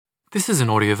This is an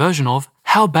audio version of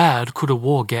How Bad Could a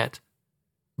War Get?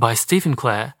 By Stephen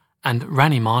Clare and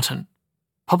Rani Martin,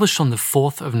 published on the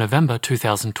 4th of November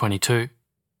 2022.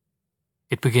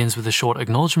 It begins with a short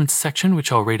acknowledgements section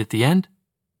which I'll read at the end.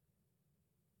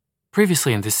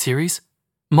 Previously in this series,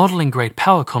 modelling great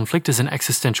power conflict as an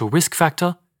existential risk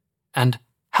factor, and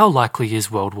how likely is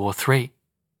World War III?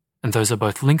 And those are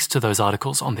both links to those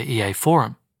articles on the EA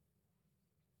forum.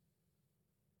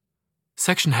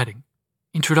 Section heading: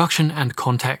 Introduction and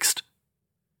Context.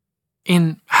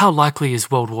 In How Likely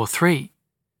is World War III?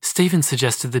 Stephen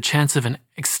suggested the chance of an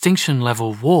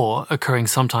extinction-level war occurring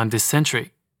sometime this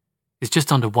century is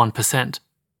just under 1%.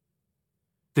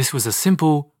 This was a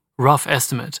simple, rough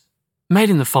estimate made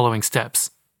in the following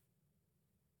steps.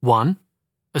 1.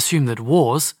 Assume that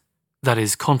wars, that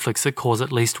is, conflicts that cause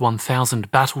at least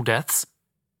 1,000 battle deaths,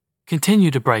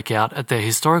 continue to break out at their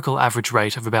historical average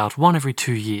rate of about 1 every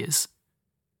 2 years.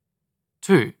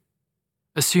 2.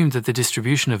 Assume that the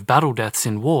distribution of battle deaths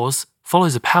in wars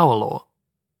follows a power law.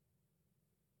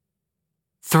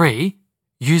 3.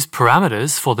 Use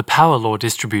parameters for the power law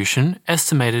distribution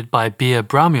estimated by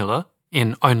Beer-Braumuller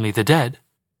in Only the Dead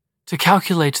to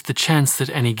calculate the chance that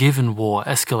any given war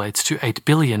escalates to 8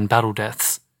 billion battle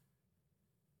deaths.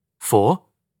 4.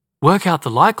 Work out the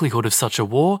likelihood of such a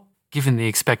war given the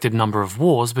expected number of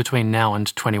wars between now and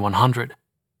 2100.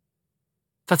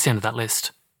 That's the end of that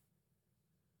list.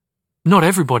 Not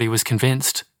everybody was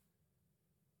convinced.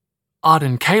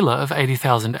 Arden Kaler of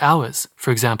 80,000 Hours, for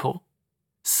example,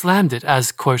 slammed it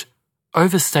as, quote,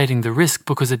 overstating the risk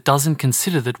because it doesn't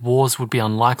consider that wars would be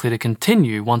unlikely to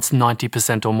continue once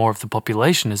 90% or more of the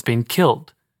population has been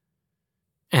killed.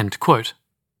 End quote.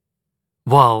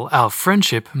 While our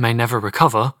friendship may never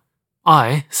recover,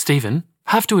 I, Stephen,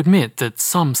 have to admit that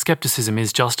some skepticism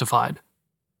is justified.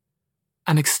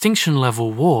 An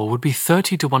extinction-level war would be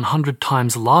 30 to 100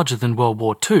 times larger than World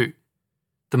War II,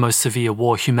 the most severe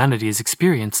war humanity has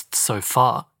experienced so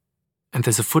far. And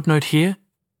there's a footnote here.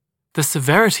 The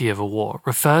severity of a war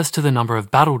refers to the number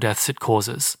of battle deaths it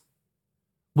causes.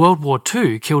 World War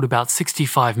II killed about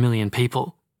 65 million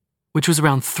people, which was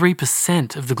around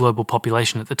 3% of the global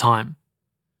population at the time.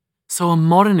 So a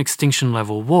modern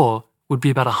extinction-level war would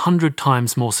be about 100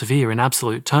 times more severe in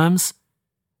absolute terms,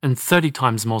 and 30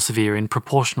 times more severe in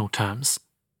proportional terms.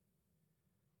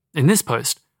 In this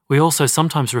post, we also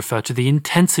sometimes refer to the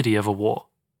intensity of a war.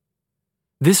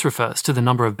 This refers to the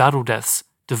number of battle deaths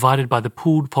divided by the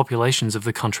pooled populations of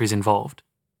the countries involved.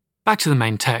 Back to the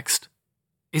main text.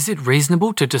 Is it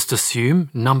reasonable to just assume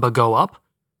number go up?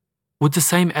 Would the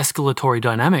same escalatory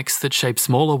dynamics that shape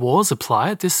smaller wars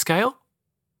apply at this scale?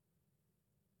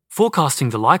 Forecasting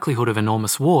the likelihood of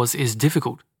enormous wars is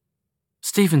difficult.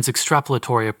 Stephen's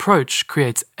extrapolatory approach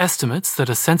creates estimates that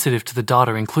are sensitive to the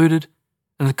data included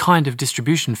and the kind of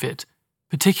distribution fit,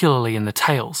 particularly in the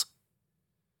tails.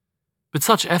 But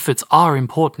such efforts are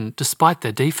important despite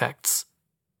their defects.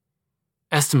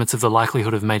 Estimates of the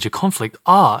likelihood of major conflict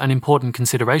are an important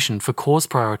consideration for cause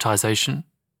prioritization.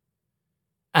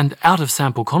 And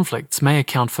out-of-sample conflicts may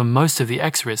account for most of the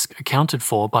X-risk accounted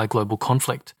for by global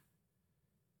conflict.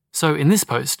 So in this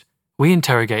post, we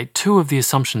interrogate two of the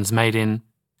assumptions made in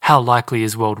How Likely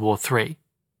is World War III?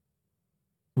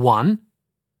 1.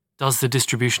 Does the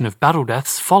distribution of battle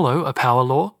deaths follow a power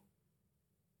law?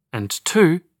 And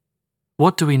 2.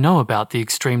 What do we know about the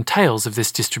extreme tails of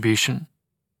this distribution?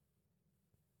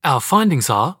 Our findings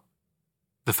are: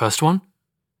 the first one,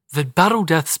 that battle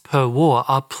deaths per war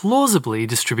are plausibly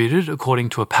distributed according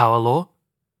to a power law,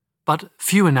 but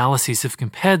few analyses have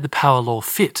compared the power law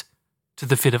fit to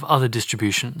the fit of other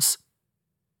distributions.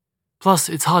 Plus,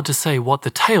 it's hard to say what the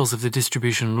tails of the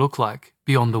distribution look like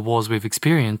beyond the wars we've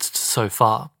experienced so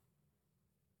far.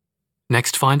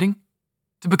 Next finding: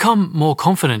 to become more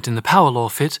confident in the power law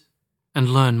fit and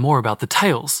learn more about the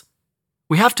tails,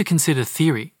 we have to consider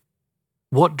theory.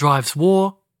 What drives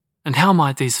war, and how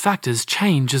might these factors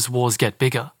change as wars get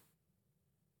bigger?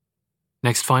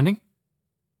 Next finding: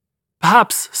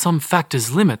 perhaps some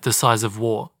factors limit the size of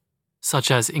war,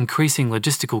 such as increasing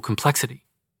logistical complexity.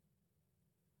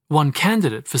 One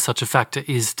candidate for such a factor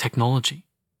is technology.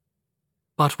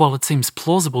 But while it seems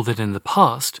plausible that in the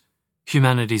past,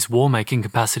 humanity's war-making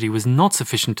capacity was not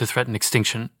sufficient to threaten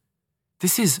extinction,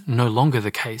 this is no longer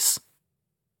the case.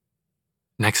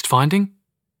 Next finding: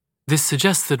 this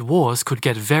suggests that wars could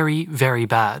get very, very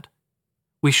bad.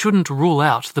 We shouldn't rule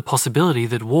out the possibility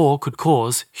that war could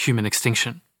cause human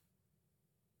extinction.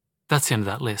 That's the end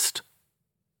of that list.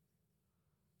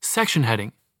 Section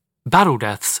heading: Battle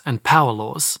deaths and power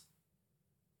laws.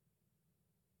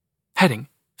 Heading: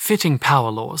 Fitting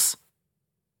power laws.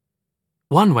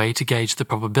 One way to gauge the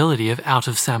probability of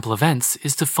out-of-sample events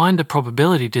is to find a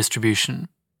probability distribution,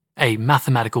 a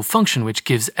mathematical function which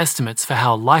gives estimates for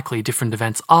how likely different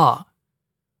events are,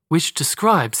 which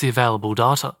describes the available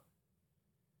data.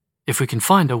 If we can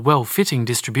find a well-fitting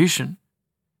distribution,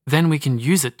 then we can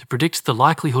use it to predict the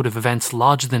likelihood of events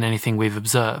larger than anything we've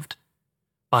observed,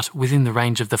 but within the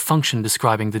range of the function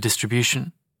describing the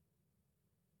distribution.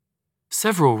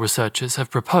 Several researchers have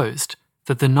proposed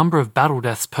that the number of battle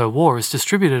deaths per war is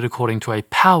distributed according to a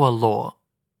power law.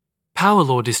 Power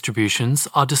law distributions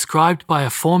are described by a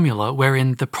formula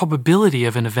wherein the probability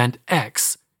of an event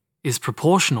X is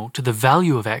proportional to the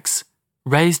value of X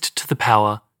raised to the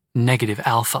power negative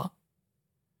alpha.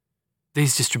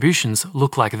 These distributions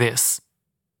look like this.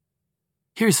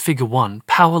 Here is Figure 1,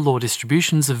 power law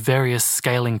distributions of various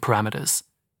scaling parameters.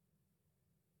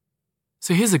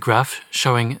 So here's a graph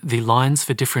showing the lines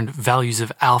for different values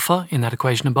of alpha in that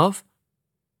equation above.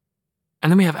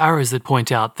 And then we have arrows that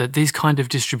point out that these kind of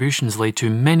distributions lead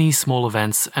to many small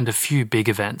events and a few big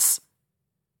events.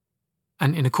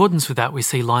 And in accordance with that, we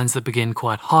see lines that begin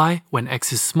quite high when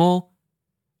X is small,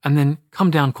 and then come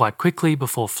down quite quickly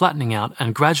before flattening out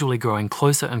and gradually growing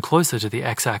closer and closer to the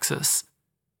X-axis.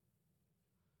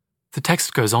 The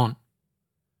text goes on.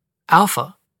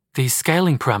 Alpha, the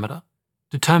scaling parameter,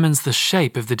 determines the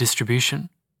shape of the distribution.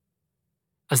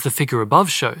 As the figure above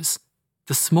shows,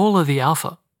 the smaller the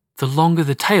alpha, the longer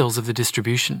the tails of the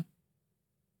distribution.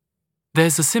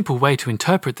 There's a simple way to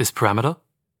interpret this parameter.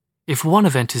 If one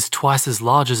event is twice as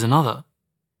large as another,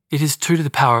 it is 2 to the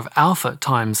power of alpha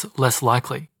times less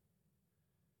likely.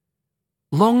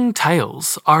 Long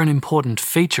tails are an important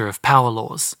feature of power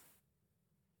laws.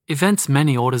 Events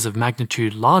many orders of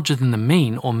magnitude larger than the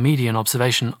mean or median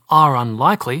observation are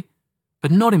unlikely, but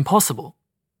not impossible.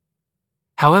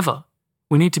 However,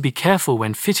 we need to be careful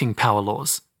when fitting power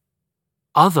laws.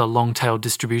 Other long-tailed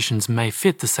distributions may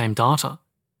fit the same data,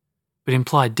 but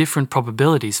imply different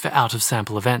probabilities for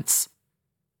out-of-sample events.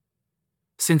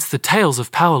 Since the tails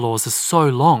of power laws are so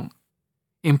long,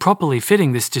 improperly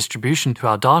fitting this distribution to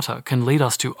our data can lead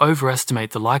us to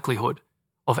overestimate the likelihood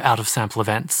of out-of-sample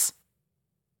events.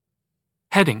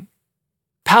 Heading: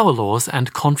 Power laws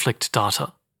and conflict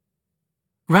data.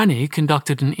 Rani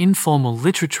conducted an informal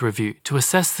literature review to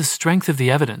assess the strength of the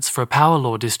evidence for a power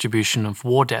law distribution of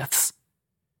war deaths.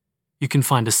 You can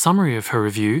find a summary of her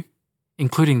review,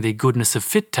 including the goodness of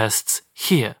fit tests,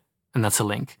 here, and that's a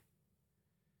link.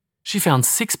 She found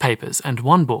 6 papers and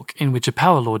 1 book in which a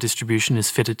power law distribution is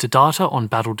fitted to data on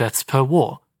battle deaths per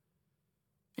war.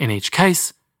 In each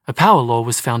case, a power law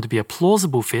was found to be a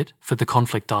plausible fit for the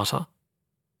conflict data.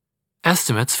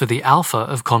 Estimates for the alpha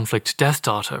of conflict death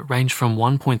data range from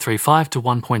 1.35 to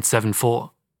 1.74,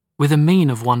 with a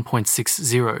mean of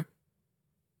 1.60.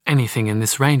 Anything in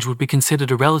this range would be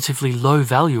considered a relatively low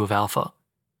value of alpha.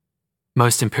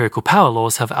 Most empirical power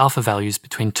laws have alpha values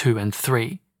between 2 and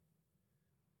 3.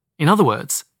 In other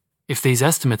words, if these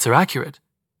estimates are accurate,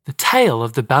 the tail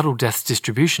of the battle deaths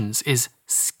distributions is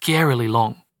scarily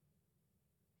long.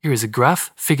 Here is a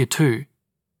graph, Figure 2.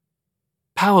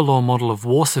 Power law model of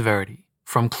war severity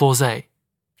from Clare,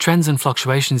 trends and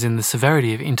fluctuations in the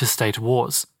severity of interstate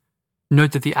wars.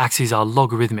 Note that the axes are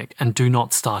logarithmic and do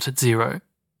not start at 0.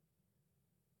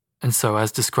 And so,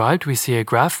 as described, we see a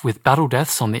graph with battle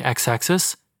deaths on the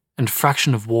x-axis and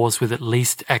fraction of wars with at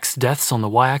least x deaths on the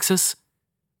y-axis,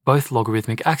 both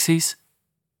logarithmic axes.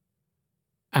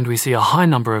 And we see a high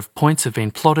number of points have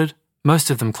been plotted, most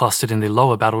of them clustered in the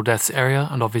lower battle deaths area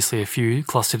and obviously a few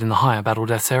clustered in the higher battle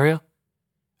deaths area,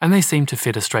 and they seem to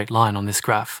fit a straight line on this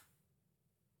graph.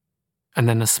 And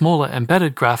then a smaller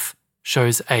embedded graph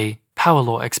shows a power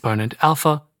law exponent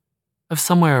alpha of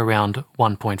somewhere around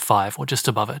 1.5 or just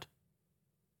above it.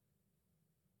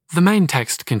 The main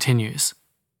text continues.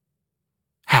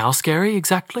 How scary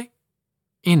exactly?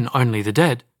 In Only the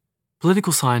Dead,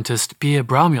 political scientist Pierre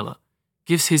Braumuller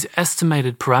gives his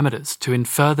estimated parameters to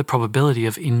infer the probability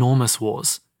of enormous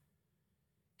wars.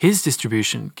 His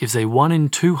distribution gives a 1 in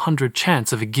 200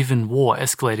 chance of a given war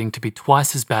escalating to be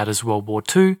twice as bad as World War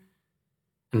II,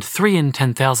 and 3 in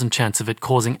 10,000 chance of it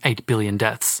causing 8 billion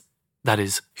deaths, that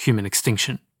is, human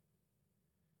extinction.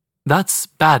 That's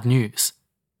bad news.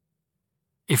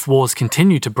 If wars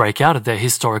continue to break out at their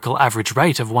historical average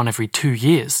rate of 1 every 2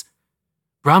 years,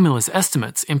 Braumuller's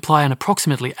estimates imply an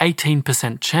approximately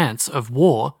 18% chance of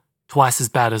war twice as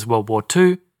bad as World War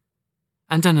II,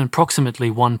 and an approximately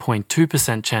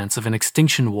 1.2% chance of an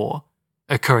extinction war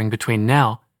occurring between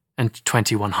now and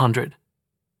 2100.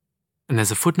 And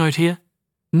there's a footnote here.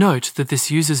 Note that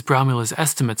this uses Braumuller's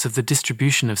estimates of the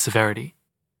distribution of severity,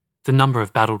 the number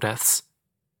of battle deaths.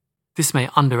 This may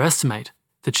underestimate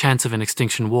the chance of an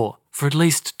extinction war for at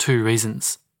least two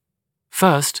reasons.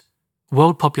 First,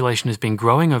 world population has been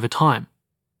growing over time.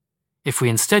 If we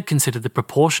instead consider the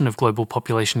proportion of global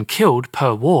population killed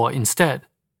per war instead,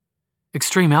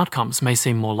 extreme outcomes may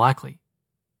seem more likely.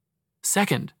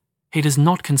 Second, he does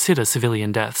not consider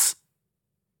civilian deaths.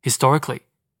 Historically,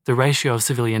 the ratio of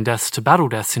civilian deaths to battle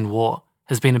deaths in war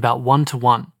has been about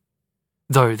 1-to-1,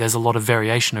 though there's a lot of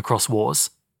variation across wars.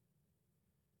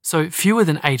 So fewer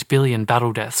than 8 billion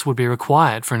battle deaths would be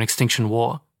required for an extinction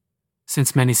war,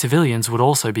 since many civilians would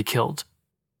also be killed.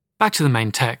 Back to the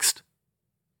main text.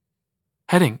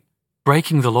 Heading: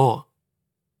 Breaking the law.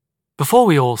 Before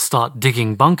we all start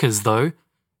digging bunkers, though,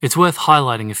 it's worth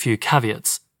highlighting a few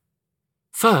caveats.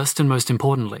 First, and most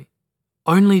importantly,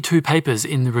 only 2 papers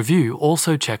in the review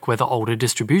also check whether older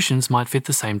distributions might fit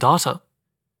the same data.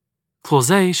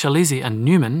 Clare, Shalizi and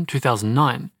Newman,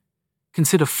 2009,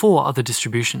 consider 4 other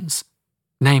distributions,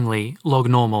 namely log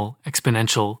normal,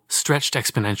 exponential, stretched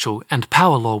exponential, and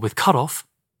power law with cutoff,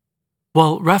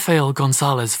 while Rafael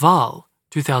González Val,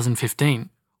 2015,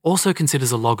 also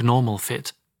considers a log normal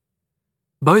fit.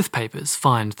 Both papers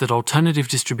find that alternative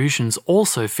distributions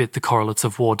also fit the correlates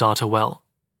of war data well.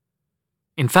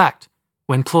 In fact,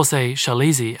 when Clare,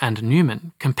 Shalizi and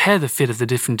Newman compare the fit of the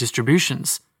different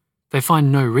distributions, they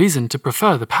find no reason to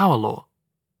prefer the power law.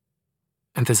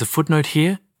 And there's a footnote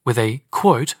here with a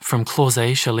quote from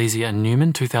Clare, Shalizi and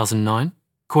Newman, 2009,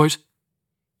 quote,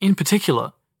 "In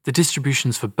particular, the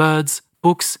distributions for birds,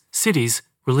 books, cities,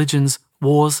 religions,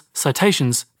 wars,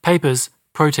 citations, papers,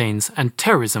 proteins, and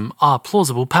terrorism are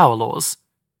plausible power laws.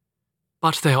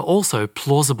 But they are also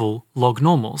plausible log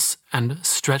normals and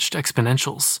stretched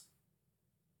exponentials."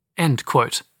 End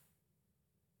quote.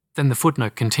 Then the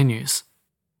footnote continues.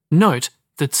 Note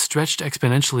that stretched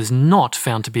exponential is not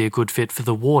found to be a good fit for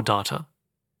the war data.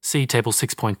 See Table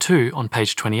 6.2 on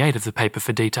page 28 of the paper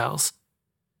for details.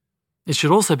 It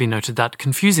should also be noted that,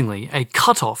 confusingly, a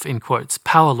cutoff in quotes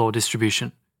power law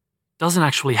distribution doesn't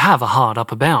actually have a hard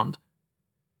upper bound.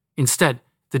 Instead,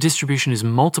 the distribution is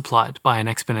multiplied by an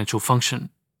exponential function.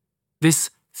 This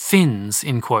thins,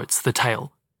 in quotes, the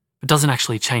tail, but doesn't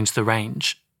actually change the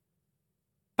range.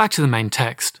 Back to the main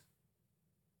text.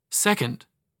 Second,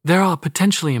 there are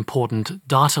potentially important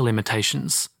data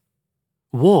limitations.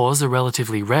 Wars are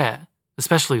relatively rare,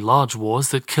 especially large wars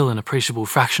that kill an appreciable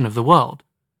fraction of the world,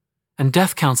 and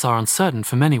death counts are uncertain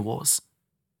for many wars.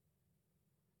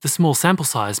 The small sample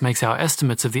size makes our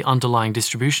estimates of the underlying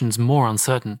distributions more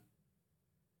uncertain.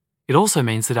 It also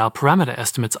means that our parameter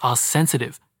estimates are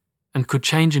sensitive and could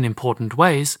change in important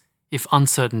ways if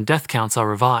uncertain death counts are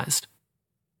revised.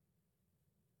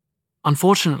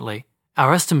 Unfortunately,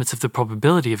 our estimates of the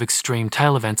probability of extreme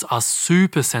tail events are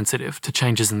super sensitive to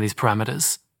changes in these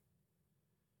parameters.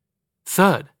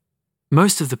 Third,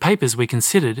 most of the papers we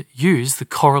considered use the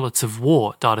correlates of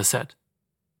war dataset.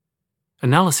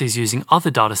 Analyses using other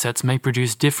datasets may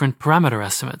produce different parameter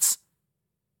estimates.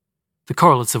 The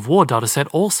correlates of war dataset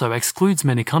also excludes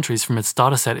many countries from its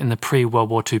dataset in the pre-World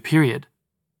War II period.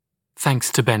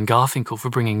 Thanks to Ben Garfinkel for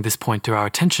bringing this point to our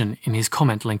attention in his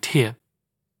comment linked here.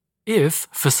 If,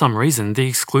 for some reason, the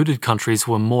excluded countries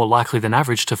were more likely than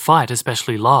average to fight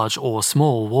especially large or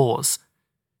small wars,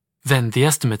 then the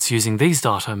estimates using these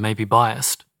data may be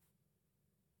biased.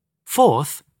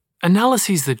 Fourth,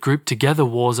 analyses that group together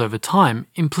wars over time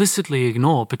implicitly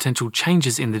ignore potential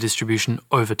changes in the distribution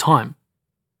over time.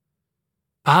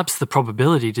 Perhaps the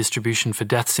probability distribution for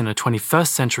deaths in a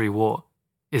 21st century war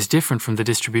is different from the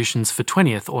distributions for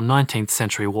 20th or 19th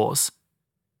century wars.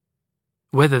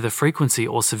 Whether the frequency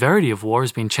or severity of war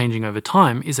has been changing over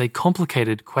time is a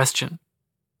complicated question.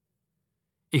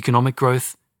 Economic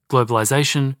growth,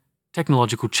 globalization,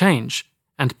 technological change,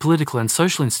 and political and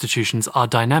social institutions are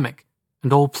dynamic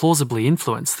and all plausibly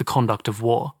influence the conduct of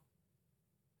war.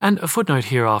 And a footnote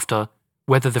hereafter,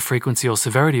 whether the frequency or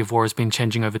severity of war has been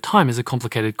changing over time is a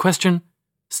complicated question,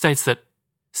 states that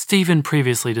Stephen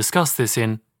previously discussed this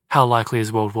in How Likely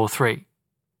is World War III,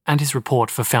 and his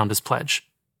report for Founders Pledge.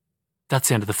 That's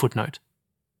the end of the footnote.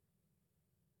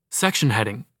 Section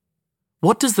heading: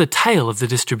 What does the tail of the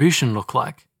distribution look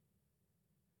like?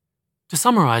 To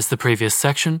summarize the previous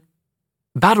section,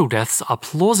 battle deaths are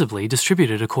plausibly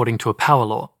distributed according to a power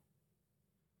law,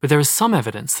 but there is some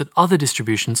evidence that other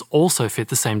distributions also fit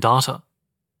the same data.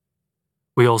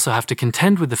 We also have to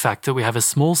contend with the fact that we have a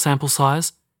small sample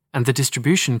size and the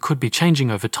distribution could be changing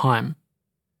over time.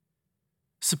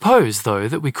 Suppose, though,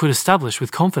 that we could establish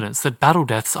with confidence that battle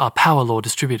deaths are power law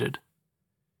distributed.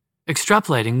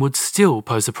 Extrapolating would still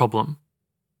pose a problem.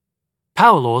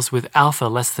 Power laws with alpha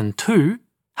less than 2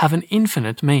 have an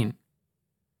infinite mean.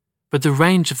 but the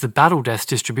range of the battle death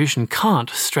distribution can't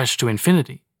stretch to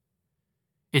infinity.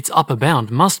 Its upper bound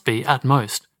must be, at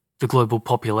most, the global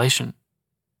population.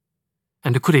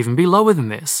 And it could even be lower than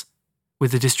this,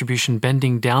 with the distribution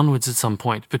bending downwards at some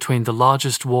point between the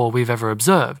largest war we've ever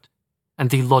observed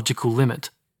and the logical limit.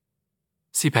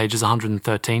 See pages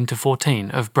 113 to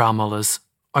 14 of Braumüller's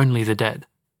Only the Dead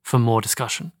for more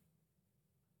discussion.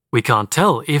 We can't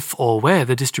tell if or where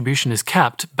the distribution is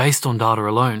capped based on data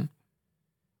alone.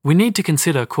 We need to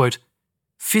consider, quote,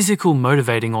 physical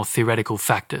motivating or theoretical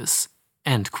factors,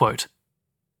 end quote.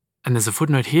 And there's a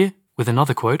footnote here with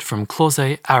another quote from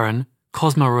Clauze, Aaron,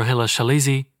 Cosma Rohila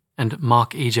Shalizi, and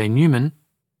Mark E.J. Newman,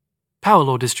 Power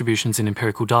Law Distributions in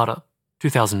Empirical Data,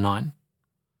 2009.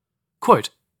 Quote,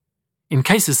 in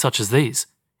cases such as these,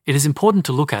 it is important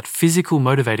to look at physical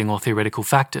motivating or theoretical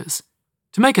factors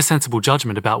to make a sensible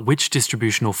judgment about which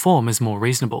distributional form is more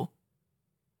reasonable.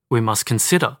 We must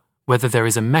consider whether there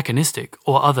is a mechanistic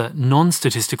or other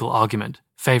non-statistical argument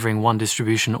favouring one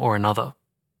distribution or another.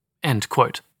 End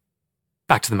quote.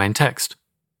 Back to the main text.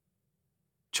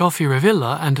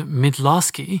 Cioffi-Ravilla and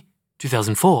Mydlarski,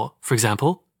 2004, for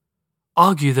example,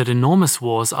 argue that enormous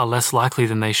wars are less likely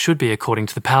than they should be according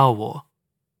to the power war.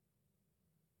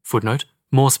 Footnote,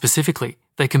 more specifically,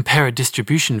 they compare a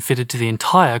distribution fitted to the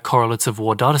entire correlates of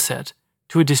war dataset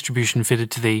to a distribution fitted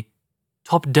to the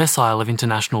top decile of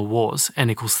international wars, n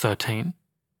equals 13.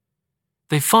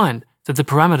 They find that the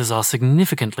parameters are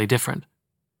significantly different.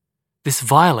 This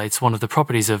violates one of the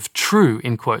properties of true,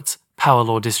 in quotes, power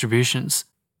law distributions,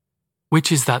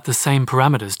 which is that the same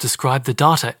parameters describe the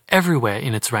data everywhere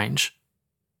in its range.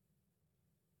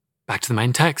 Back to the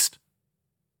main text.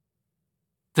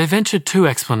 They ventured two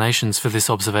explanations for this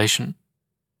observation.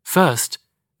 First,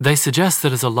 they suggest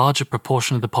that as a larger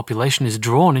proportion of the population is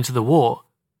drawn into the war,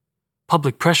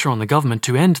 public pressure on the government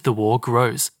to end the war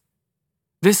grows.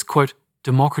 This, quote,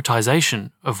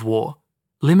 democratization of war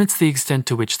limits the extent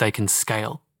to which they can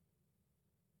scale.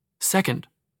 Second,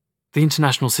 the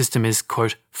international system is,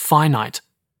 quote, finite.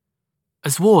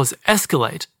 As wars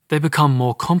escalate, they become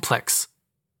more complex.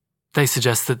 They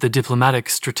suggest that the diplomatic,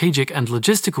 strategic, and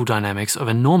logistical dynamics of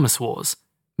enormous wars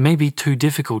may be too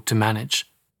difficult to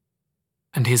manage.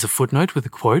 And here's a footnote with a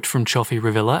quote from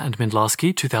Cioffi-Ravilla and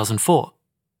Mydlarski, 2004.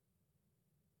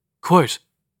 Quote,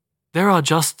 there are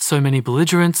just so many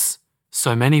belligerents,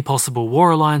 so many possible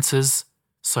war alliances,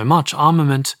 so much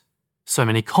armament, so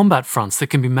many combat fronts that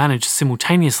can be managed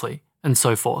simultaneously, and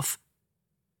so forth.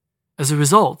 As a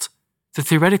result, the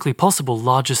theoretically possible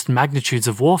largest magnitudes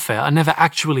of warfare are never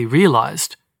actually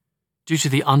realized due to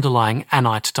the underlying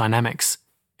anite dynamics.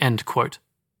 End quote.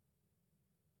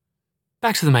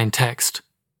 Back to the main text.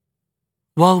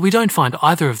 While we don't find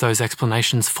either of those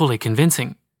explanations fully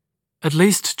convincing, at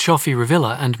least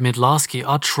Cioffi-Ravilla and Mydlarski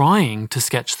are trying to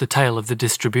sketch the tale of the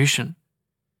distribution.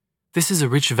 This is a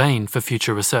rich vein for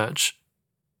future research.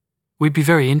 We'd be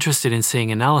very interested in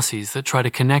seeing analyses that try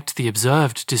to connect the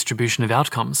observed distribution of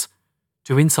outcomes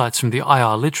to insights from the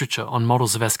IR literature on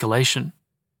models of escalation.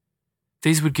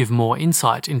 These would give more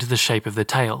insight into the shape of the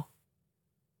tale.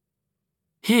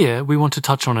 Here, we want to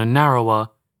touch on a narrower,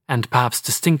 and perhaps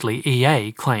distinctly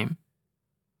EA, claim.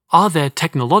 Are there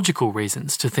technological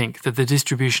reasons to think that the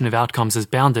distribution of outcomes is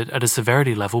bounded at a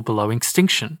severity level below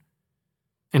extinction?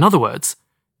 In other words,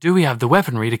 do we have the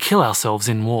weaponry to kill ourselves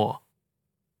in war?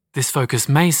 This focus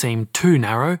may seem too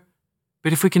narrow,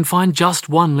 but if we can find just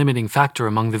one limiting factor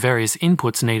among the various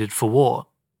inputs needed for war,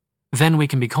 then we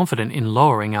can be confident in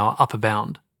lowering our upper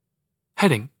bound.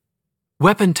 Heading: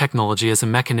 Weapon technology as a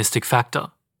mechanistic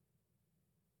factor.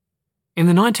 In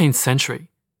the 19th century,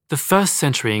 the first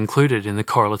century included in the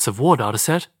correlates of war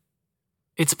dataset,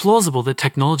 it's plausible that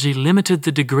technology limited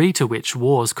the degree to which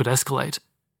wars could escalate.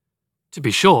 To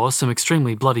be sure, some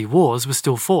extremely bloody wars were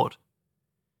still fought.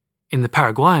 In the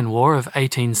Paraguayan War of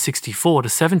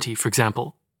 1864-70, for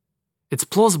example, it's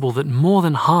plausible that more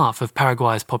than half of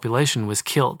Paraguay's population was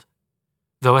killed,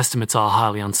 though estimates are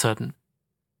highly uncertain.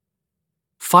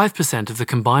 5% of the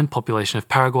combined population of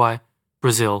Paraguay,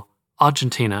 Brazil,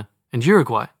 Argentina, and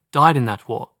Uruguay died in that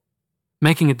war,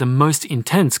 making it the most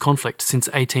intense conflict since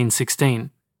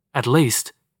 1816, at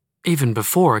least, even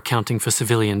before accounting for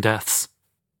civilian deaths.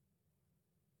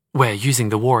 We're using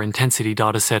the war intensity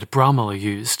dataset Braumüller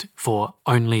used for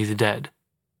Only the Dead.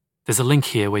 There's a link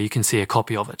here where you can see a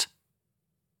copy of it.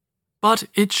 But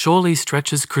it surely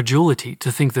stretches credulity to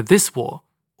think that this war,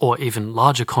 or even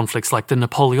larger conflicts like the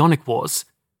Napoleonic Wars,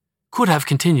 could have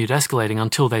continued escalating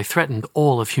until they threatened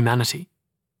all of humanity.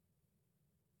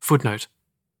 Footnote: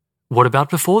 what about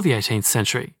before the 18th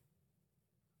century?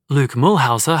 Luke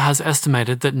Muehlhauser has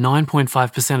estimated that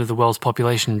 9.5% of the world's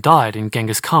population died in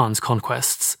Genghis Khan's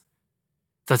conquests.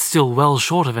 That's still well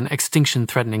short of an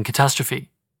extinction-threatening catastrophe.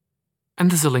 And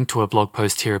there's a link to a blog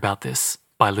post here about this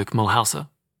by Luke Muehlhauser.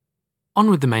 On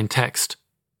with the main text.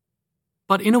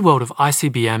 But in a world of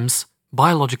ICBMs,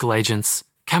 biological agents,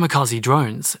 kamikaze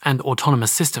drones, and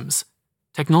autonomous systems,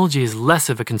 technology is less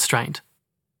of a constraint.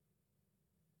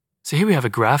 So here we have a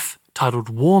graph titled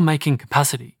War-Making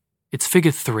Capacity. It's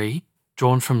figure 3,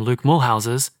 drawn from Luke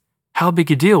Muehlhauser's How Big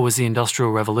a Deal Was the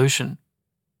Industrial Revolution?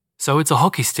 So it's a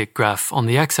hockey stick graph. On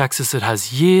the x-axis it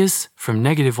has years from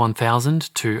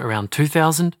 -1000 to around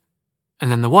 2000,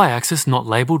 and then the y-axis, not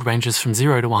labelled, ranges from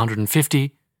 0 to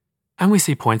 150, and we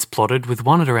see points plotted with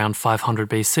one at around 500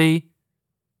 BC,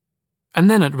 and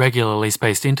then at regularly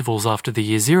spaced intervals after the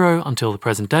year 0 until the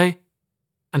present day,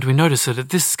 and we notice that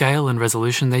at this scale and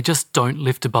resolution they just don't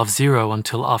lift above 0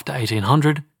 until after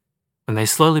 1800, when they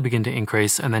slowly begin to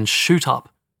increase and then shoot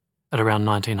up at around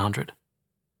 1900.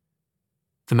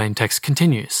 The main text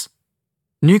continues.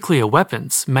 Nuclear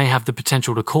weapons may have the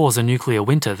potential to cause a nuclear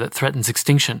winter that threatens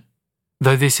extinction,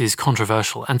 though this is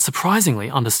controversial and surprisingly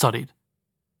understudied.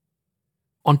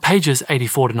 On pages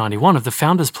 84 to 91 of the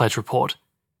Founders Pledge report,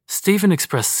 Stephen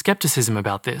expressed skepticism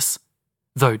about this,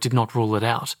 though did not rule it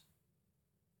out.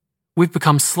 We've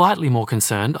become slightly more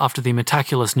concerned after the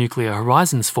Metaculus Nuclear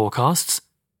Horizons forecasts,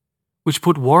 which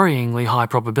put worryingly high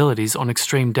probabilities on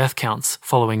extreme death counts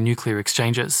following nuclear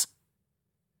exchanges.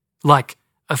 Like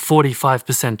a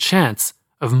 45% chance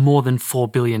of more than 4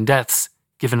 billion deaths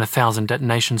given 1,000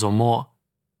 detonations or more.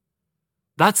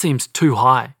 That seems too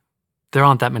high. There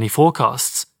aren't that many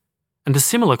forecasts. And a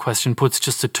similar question puts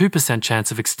just a 2%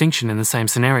 chance of extinction in the same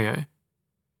scenario.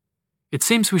 It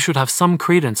seems we should have some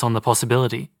credence on the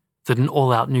possibility that an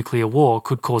all-out nuclear war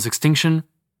could cause extinction,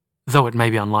 though it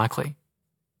may be unlikely.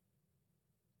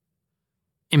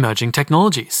 Emerging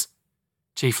technologies,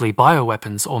 chiefly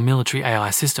bioweapons or military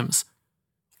AI systems,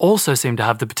 also seem to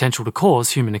have the potential to cause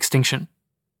human extinction.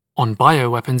 On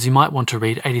bioweapons, you might want to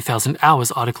read 80,000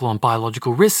 Hours article on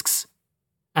biological risks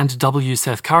and W.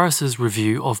 Seth Karas's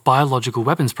review of biological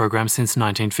weapons programs since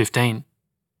 1915.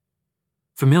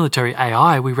 For military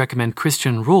AI, we recommend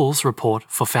Christian Ruhl's report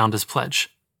for Founders Pledge.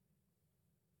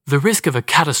 The risk of a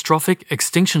catastrophic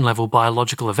extinction-level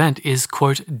biological event is,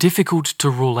 quote, difficult to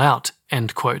rule out,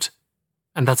 end quote.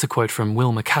 And that's a quote from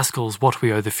Will McCaskill's What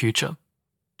We Owe the Future,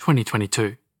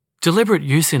 2022. Deliberate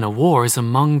use in a war is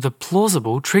among the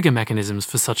plausible trigger mechanisms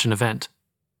for such an event.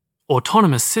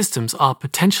 Autonomous systems are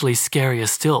potentially scarier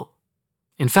still.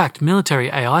 In fact, military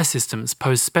AI systems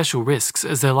pose special risks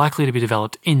as they're likely to be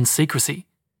developed in secrecy,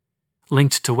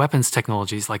 linked to weapons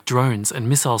technologies like drones and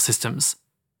missile systems,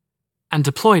 and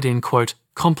deployed in, quote,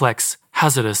 complex,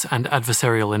 hazardous, and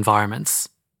adversarial environments.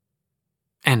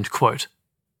 End quote.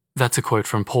 That's a quote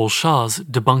from Paul Shah's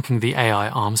Debunking the AI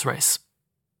Arms Race.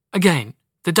 Again,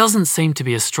 there doesn't seem to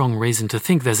be a strong reason to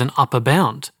think there's an upper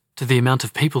bound to the amount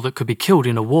of people that could be killed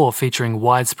in a war featuring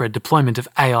widespread deployment of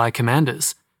AI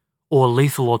commanders or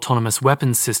lethal autonomous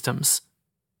weapons systems.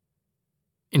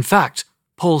 In fact,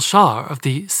 Paul Shah of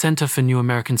the Center for New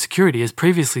American Security has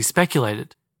previously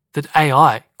speculated that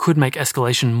AI could make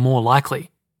escalation more likely.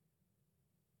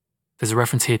 There's a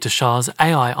reference here to Shah's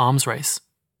AI arms race.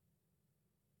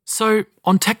 So,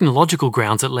 on technological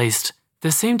grounds at least,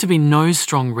 there seem to be no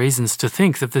strong reasons to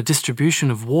think that the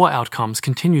distribution of war outcomes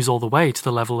continues all the way to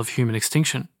the level of human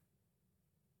extinction.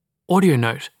 Audio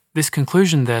note, this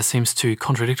conclusion there seems to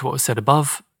contradict what was said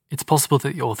above. It's possible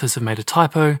that the authors have made a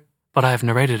typo, but I have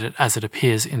narrated it as it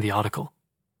appears in the article.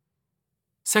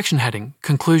 Section heading,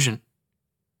 Conclusion.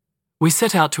 We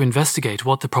set out to investigate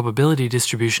what the probability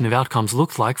distribution of outcomes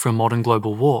looked like for a modern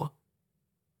global war.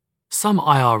 Some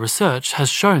IR research has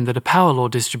shown that a power law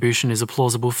distribution is a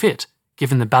plausible fit,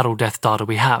 given the battle death data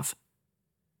we have.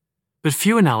 But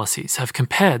few analyses have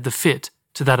compared the fit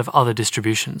to that of other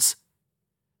distributions,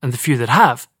 and the few that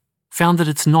have found that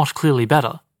it's not clearly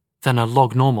better than a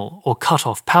log-normal or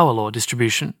cut-off power law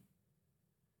distribution.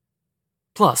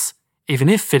 Plus, even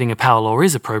if fitting a power law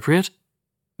is appropriate,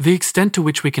 the extent to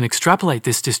which we can extrapolate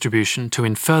this distribution to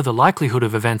infer the likelihood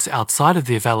of events outside of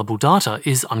the available data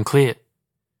is unclear.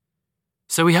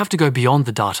 So we have to go beyond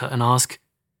the data and ask,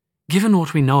 given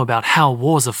what we know about how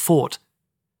wars are fought,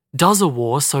 does a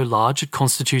war so large it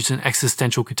constitutes an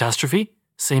existential catastrophe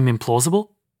seem implausible?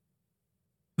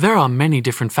 There are many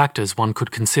different factors one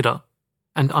could consider,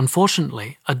 and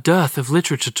unfortunately, a dearth of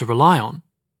literature to rely on.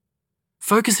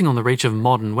 Focusing on the reach of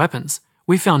modern weapons,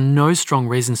 we found no strong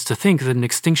reasons to think that an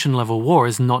extinction-level war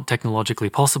is not technologically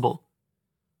possible.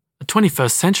 A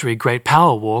 21st century great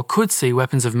power war could see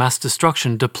weapons of mass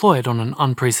destruction deployed on an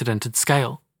unprecedented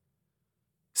scale.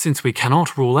 Since we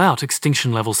cannot rule out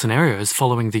extinction-level scenarios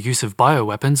following the use of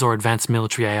bioweapons or advanced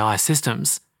military AI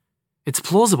systems, it's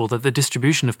plausible that the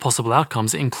distribution of possible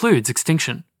outcomes includes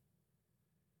extinction.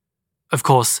 Of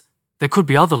course, there could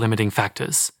be other limiting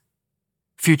factors.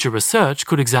 Future research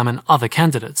could examine other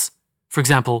candidates. For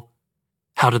example,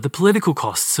 how did the political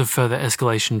costs of further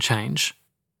escalation change?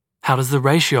 How does the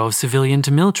ratio of civilian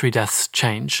to military deaths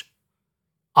change?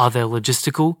 Are there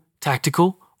logistical,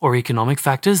 tactical, or economic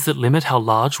factors that limit how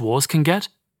large wars can get?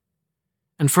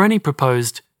 And for any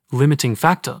proposed limiting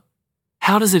factor,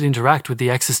 how does it interact with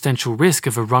the existential risk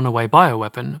of a runaway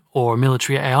bioweapon or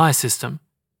military AI system?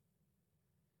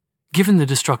 Given the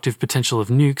destructive potential of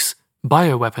nukes,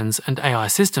 bioweapons, and AI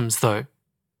systems, though,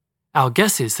 our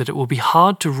guess is that it will be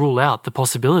hard to rule out the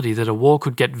possibility that a war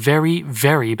could get very,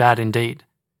 very bad indeed.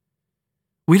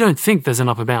 We don't think there's an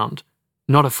upper bound,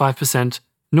 not at 5%,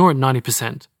 nor at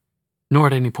 90%, nor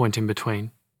at any point in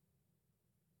between.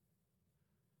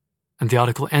 And the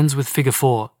article ends with Figure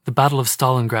 4, the Battle of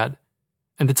Stalingrad,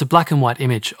 and it's a black and white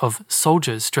image of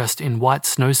soldiers dressed in white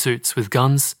snowsuits with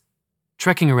guns,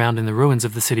 trekking around in the ruins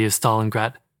of the city of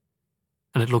Stalingrad.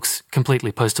 And it looks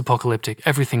completely post-apocalyptic.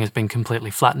 Everything has been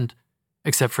completely flattened,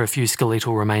 except for a few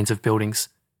skeletal remains of buildings,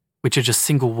 which are just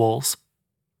single walls.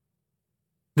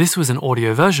 This was an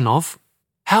audio version of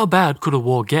How Bad Could a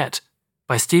War Get?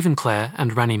 By Stephen Clare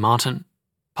and Rani Martin,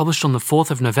 published on the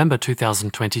 4th of November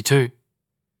 2022.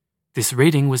 This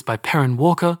reading was by Perrin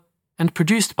Walker and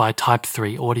produced by Type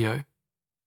 3 Audio.